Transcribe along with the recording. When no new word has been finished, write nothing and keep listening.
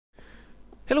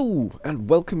Hello and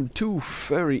welcome to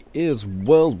Furry Is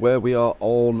World, where we are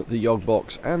on the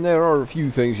YogBox, and there are a few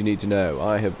things you need to know.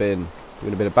 I have been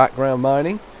doing a bit of background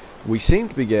mining. We seem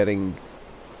to be getting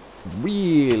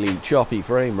really choppy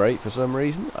frame rate for some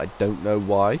reason. I don't know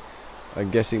why.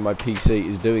 I'm guessing my PC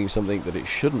is doing something that it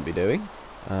shouldn't be doing.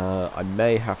 I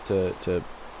may have to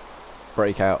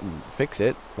break out and fix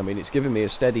it. I mean, it's giving me a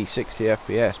steady 60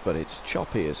 FPS, but it's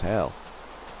choppy as hell.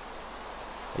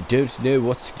 I don't know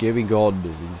what's going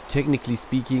on. Technically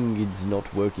speaking, it's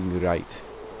not working right.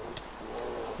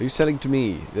 Who's selling to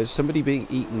me? There's somebody being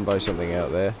eaten by something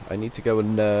out there. I need to go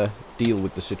and deal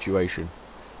with the situation.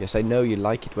 Yes, I know you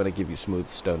like it when I give you smooth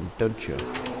stone, don't you?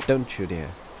 Don't you, dear?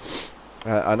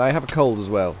 And I have a cold as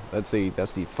well. That's the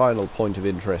final point of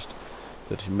interest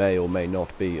that may or may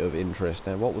not be of interest.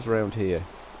 Now, what was around here?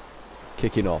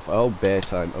 Kicking off. Oh, bear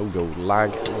time. Oh god,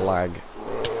 lag, lag.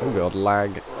 Oh god,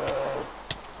 lag.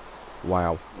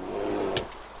 Wow.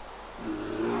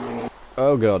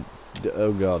 Oh god.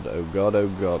 Oh god, oh god, oh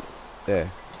god.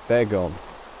 There. Bear gone.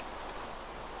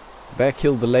 Bear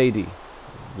killed the lady.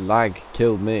 Lag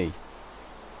killed me.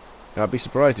 I'd be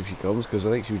surprised if she comes, because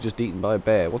I think she was just eaten by a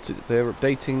bear. What's it? They're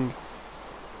updating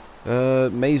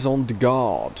Maison de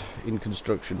Garde in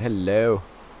construction. Hello.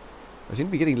 I seem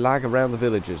to be getting lag around the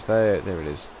villages. There it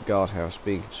is. The guardhouse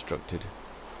being constructed.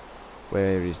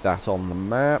 Where is that on the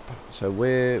map? So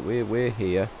we're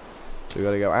here. So we've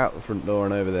got to go out the front door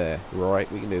and over there. Right,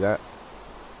 we can do that.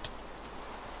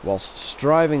 Whilst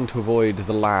striving to avoid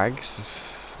the lags.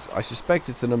 I suspect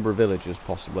it's the number of villagers,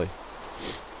 possibly.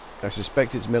 I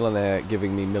suspect it's Millionaire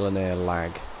giving me Millionaire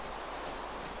lag.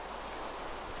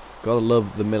 Gotta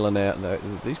love the Millionaire. No,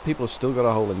 these people have still got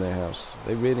a hole in their house.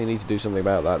 They really need to do something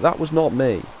about that. That was not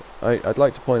me. I'd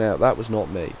like to point out, that was not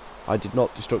me. I did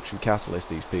not destruction catalyst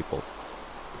these people.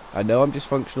 I know I'm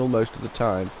dysfunctional most of the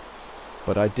time,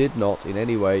 but I did not in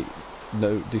any way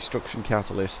destruction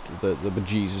catalyst the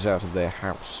bejesus out of their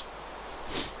house.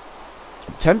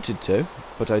 I'm tempted to,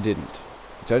 but I didn't.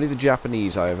 It's only the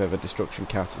Japanese I have ever destruction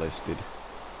catalysted.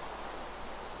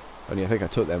 Only I think I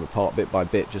took them apart bit by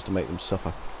bit just to make them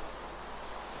suffer.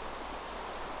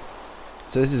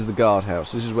 So this is the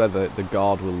guardhouse. This is where the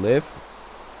guard will live.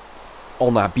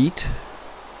 On a beat,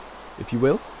 if you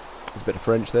will. There's a bit of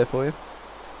French there for you.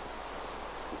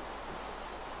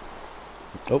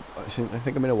 Oh, I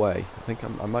think I'm in a way. I think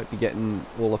I might be getting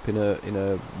all up in a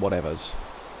whatevers.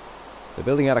 They're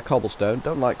building out of cobblestone.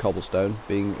 Don't like cobblestone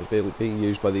being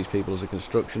used by these people as a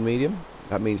construction medium.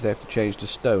 That means they have to change to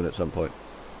stone at some point.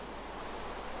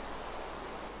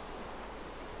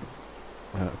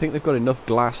 I think they've got enough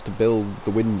glass to build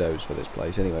the windows for this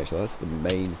place anyway, so that's the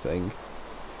main thing.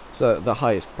 So the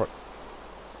highest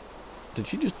Did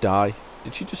she just die?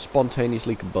 Did she just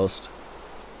spontaneously combust?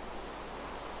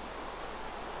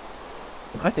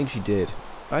 I think she did.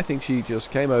 I think she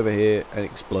just came over here and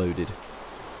exploded.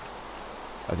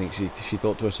 I think she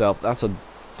thought to herself, that's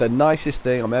the nicest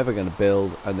thing I'm ever going to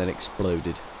build, and then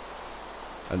exploded.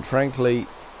 And frankly,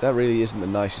 that really isn't the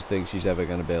nicest thing she's ever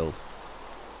going to build.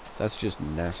 That's just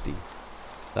nasty.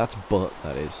 That's butt,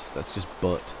 that is. That's just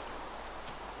butt.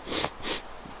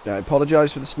 I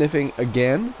apologise for the sniffing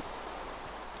again.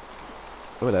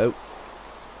 Oh, hello.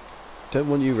 Don't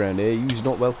want you round here. You's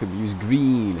not welcome. You's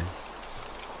green.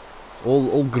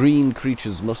 All green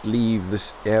creatures must leave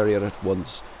this area at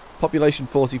once. Population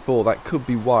 44. That could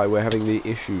be why we're having the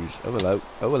issues. Oh, hello.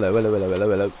 Oh, hello, hello, hello, hello,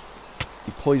 hello.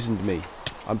 He poisoned me.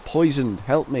 I'm poisoned.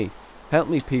 Help me. Help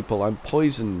me, people. I'm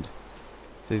poisoned.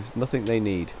 There's nothing they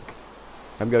need.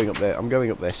 I'm going up there. I'm going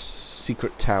up their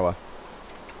secret tower.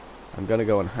 I'm going to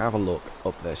go and have a look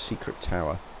up their secret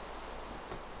tower.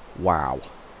 Wow.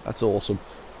 That's awesome.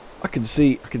 I can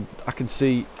see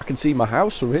my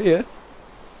house from here.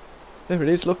 There it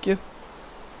is, look you.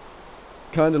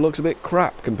 Kinda looks a bit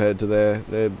crap compared to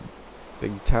their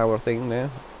big tower thing now.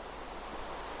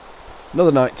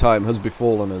 Another night time has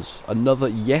befallen us.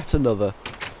 Yet another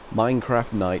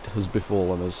Minecraft night has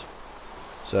befallen us.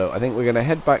 So I think we're gonna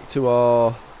head back to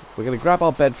we're gonna grab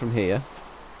our bed from here.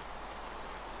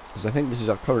 Because I think this is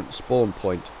our current spawn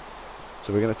point.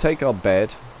 So we're gonna take our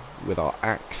bed with our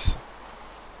axe.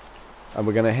 And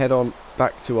we're gonna head on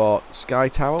back to our sky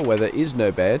tower where there is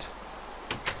no bed.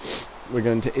 We're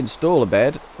going to install a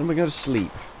bed, and we're going to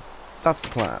sleep. That's the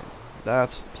plan.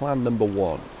 That's plan number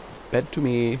one. Bed to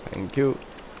me, thank you.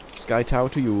 Sky tower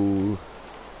to you.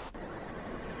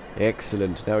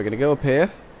 Excellent. Now we're going to go up here,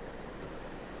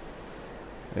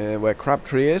 where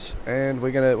Crabtree is, and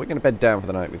we're gonna bed down for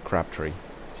the night with Crabtree.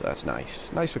 So that's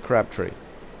nice. Nice for Crabtree.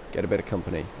 Get a bit of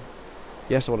company.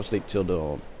 Yes, I want to sleep till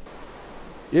dawn.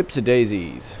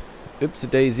 Oops-a-daisies.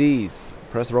 Oops-a-daisies.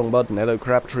 Press the wrong button. Hello,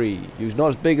 Crabtree. You's not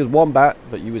as big as Wombat,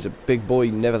 but you is a big boy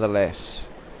nevertheless.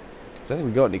 I don't think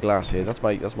we got any glass here. That's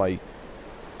my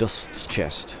dusts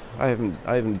chest. I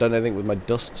haven't done anything with my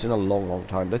dusts in a long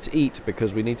time. Let's eat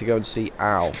because we need to go and see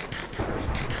Al.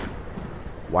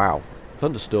 Wow.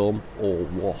 Thunderstorm or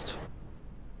what?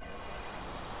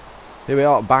 Here we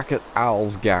are back at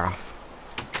Al's gaff.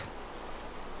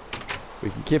 We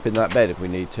can keep in that bed if we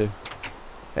need to.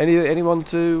 Anyone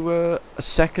to a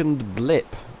second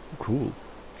blip? Cool.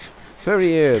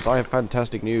 Furry ears. I have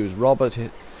fantastic news. Robert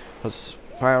has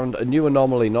found a new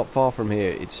anomaly not far from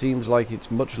here. It seems like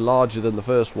it's much larger than the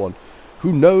first one.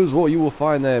 Who knows what you will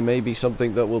find there? Maybe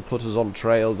something that will put us on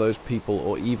trail those people,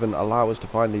 or even allow us to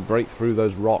finally break through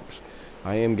those rocks.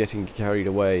 I am getting carried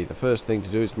away. The first thing to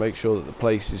do is to make sure that the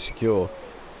place is secure.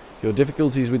 Your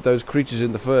difficulties with those creatures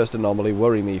in the first anomaly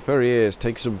worry me. Furry ears,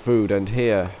 take some food, and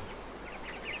here.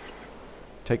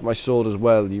 Take my sword as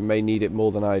well. You may need it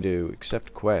more than I do.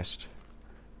 Accept quest.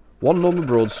 One Norman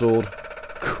broadsword.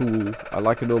 Cool. I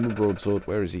like a Norman broadsword.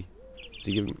 Where is he? Is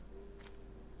he giving...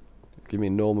 Give me a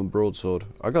Norman broadsword.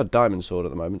 I got a diamond sword at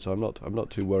the moment, so I'm not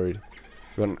too worried.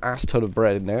 We've got an ass ton of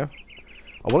bread now.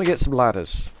 I want to get some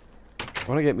ladders. I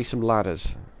want to get me some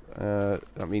ladders.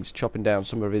 That means chopping down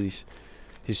some of his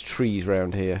trees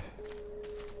around here.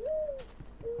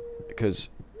 Because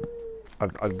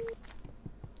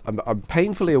I'm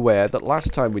painfully aware that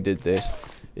last time we did this,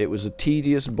 it was a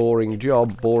tedious, boring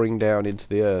job boring down into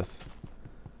the earth.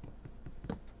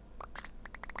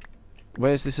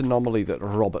 Where's this anomaly that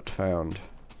Robert found?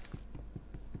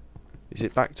 Is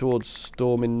it back towards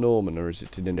Stormin Norman, or is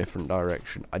it in a different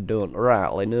direction? I don't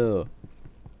rightly know.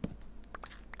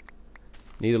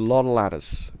 Need a lot of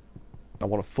ladders. I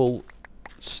want a full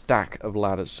stack of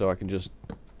ladders so I can just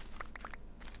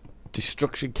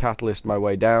destruction catalyst my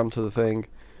way down to the thing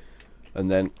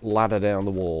and then ladder down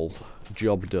the wall.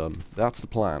 Job done. That's the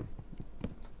plan.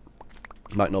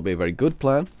 Might not be a very good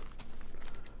plan,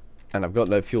 and I've got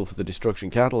no fuel for the destruction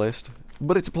catalyst,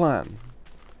 but it's a plan.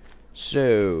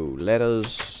 So let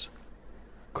us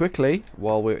quickly,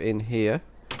 while we're in here,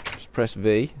 just press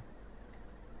V.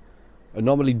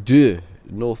 Anomaly 2,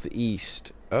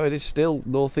 northeast. Oh, it is still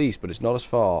northeast, but it's not as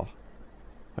far.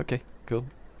 Okay, cool.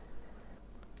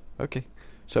 Okay,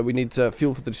 so we need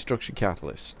fuel for the destruction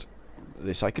catalyst.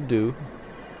 This I can do.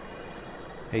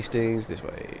 Hastings, this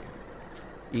way.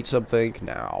 Eat something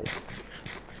now.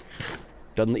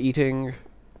 Done the eating.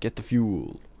 Get the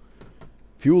fuel.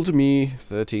 Fuel to me,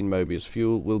 13 Mobius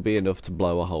fuel, will be enough to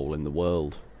blow a hole in the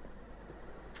world.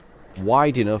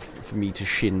 Wide enough for me to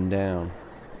shin down.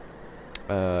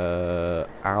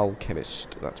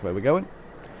 Alchemist, that's where we're going.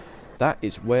 That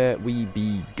is where we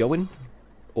be going.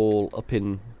 All up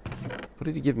in... What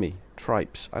did he give me?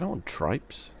 Tripes. I don't want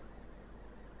tripes.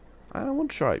 I don't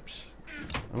want tripes.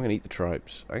 I'm going to eat the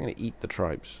tripes. I'm going to eat the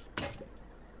tripes.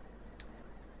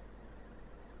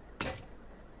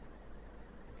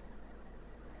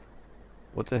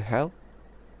 What the hell?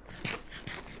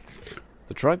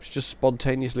 The tripes just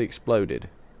spontaneously exploded.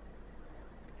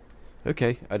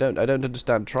 Okay, I don't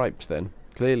understand tripes then.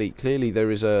 Clearly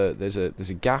there's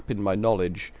a gap in my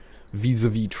knowledge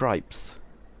vis-a-vis tripes.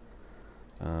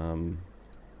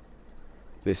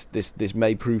 This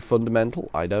may prove fundamental.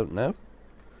 I don't know.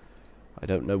 I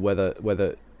don't know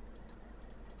whether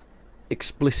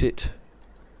explicit,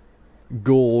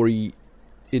 gory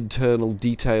internal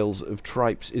details of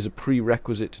tripes is a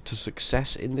prerequisite to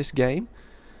success in this game,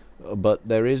 but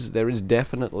there is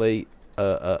definitely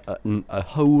a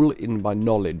hole in my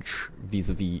knowledge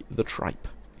vis-a-vis the tripe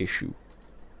issue.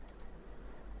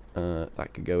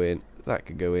 That could go in. That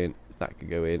could go in. That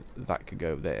could go in. That could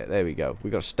go there. There we go.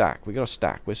 We got a stack. We got a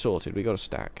stack. We're sorted. We got a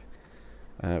stack.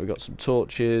 We got some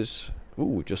torches. Ooh,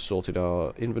 we just sorted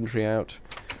our inventory out.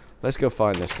 Let's go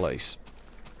find this place.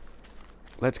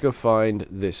 Let's go find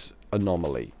this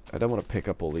anomaly. I don't want to pick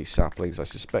up all these saplings. I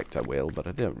suspect I will, but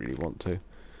I don't really want to.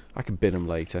 I can bin them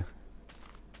later.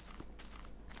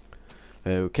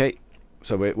 Okay,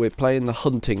 so we're playing the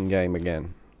hunting game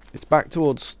again. It's back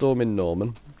towards Stormin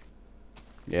Norman.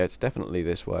 Yeah, it's definitely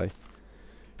this way.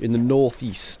 In the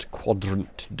northeast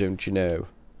quadrant, don't you know?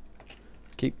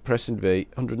 Keep pressing V.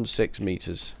 106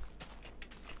 meters.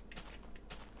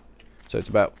 So it's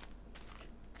about...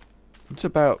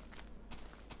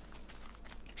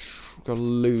 Got to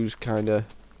lose kind of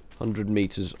 100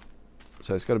 meters.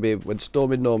 So it's got to be... When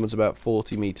Stormin Norman's about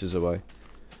 40 meters away,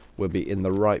 we'll be in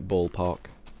the right ballpark.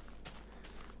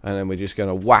 And then we're just going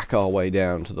to whack our way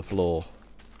down to the floor.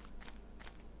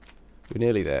 We're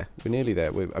nearly there. We're nearly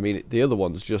there. I mean, the other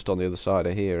one's just on the other side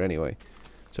of here anyway.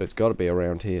 So it's got to be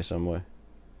around here somewhere.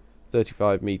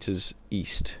 35 meters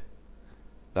east.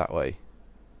 That way.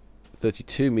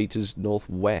 32 meters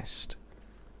northwest.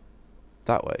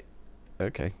 That way.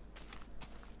 Okay.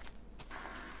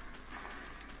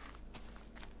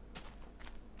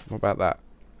 What about that?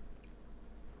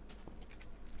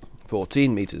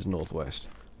 14 meters northwest.